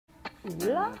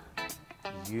ULAH?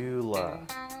 ULAH.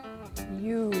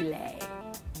 ULAH.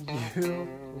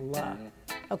 ULAH.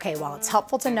 Okay, while it's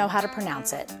helpful to know how to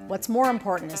pronounce it, what's more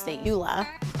important is that ULAH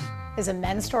is a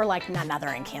men's store like none other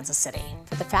in Kansas City.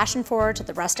 For the fashion forward to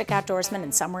the rustic outdoorsman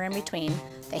and somewhere in between,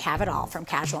 they have it all from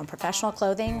casual and professional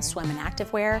clothing, swim and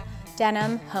activewear,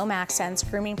 denim, home accents,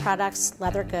 grooming products,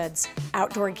 leather goods,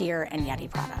 outdoor gear, and Yeti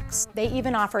products. They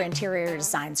even offer interior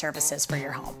design services for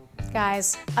your home.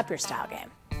 Guys, up your style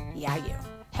game. Yeah, you.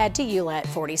 Head to ULAH at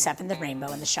 47th and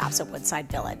Rainbow in the shops at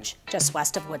Woodside Village, just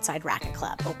west of Woodside Racket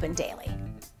Club, open daily.